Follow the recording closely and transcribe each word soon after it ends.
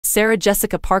Sarah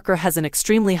Jessica Parker has an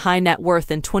extremely high net worth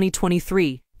in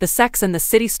 2023. The Sex and the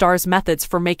City star's methods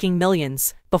for making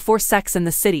millions. Before Sex and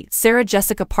the City, Sarah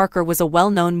Jessica Parker was a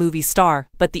well-known movie star,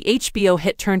 but the HBO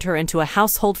hit turned her into a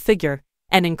household figure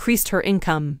and increased her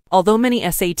income. Although many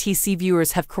SATC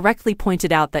viewers have correctly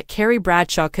pointed out that Carrie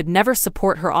Bradshaw could never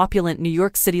support her opulent New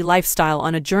York City lifestyle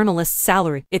on a journalist's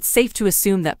salary, it's safe to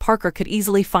assume that Parker could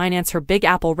easily finance her Big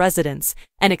Apple residence,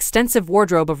 an extensive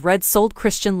wardrobe of red-soled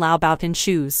Christian Louboutin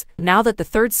shoes. Now that the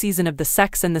third season of the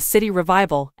Sex and the City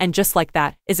revival, and Just Like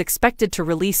That, is expected to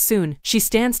release soon, she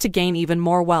stands to gain even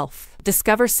more wealth.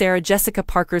 Discover Sarah Jessica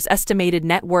Parker's estimated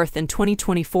net worth in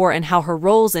 2024 and how her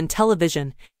roles in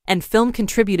television and film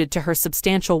contributed to her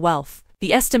substantial wealth.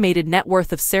 The estimated net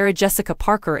worth of Sarah Jessica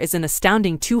Parker is an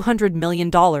astounding $200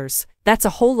 million. That's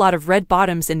a whole lot of red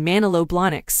bottoms in Manolo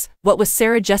Blahniks. What was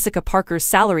Sarah Jessica Parker's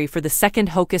salary for the second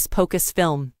Hocus Pocus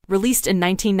film? Released in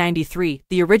 1993,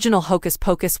 the original Hocus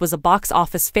Pocus was a box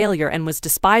office failure and was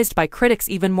despised by critics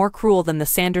even more cruel than the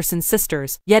Sanderson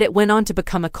sisters, yet it went on to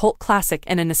become a cult classic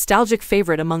and a nostalgic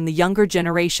favorite among the younger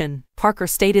generation. Parker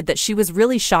stated that she was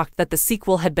really shocked that the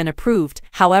sequel had been approved,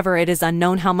 however it is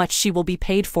unknown how much she will be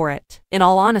paid for it. In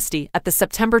all honesty, at the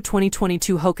September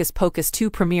 2022 Hocus Pocus 2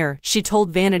 premiere, she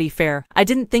told Vanity Fair, "I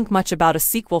didn't think much about a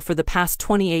sequel for the past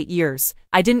 28 years.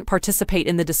 I didn't participate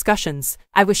in the discussions.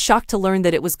 I was shocked to learn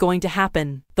that it was going to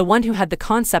happen. The one who had the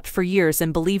concept for years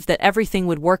and believed that everything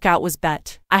would work out was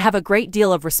Bet. I have a great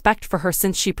deal of respect for her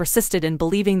since she persisted in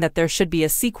believing that there should be a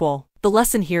sequel. The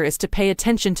lesson here is to pay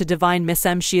attention to Divine Miss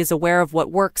M. She is aware of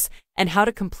what works and how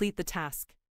to complete the task."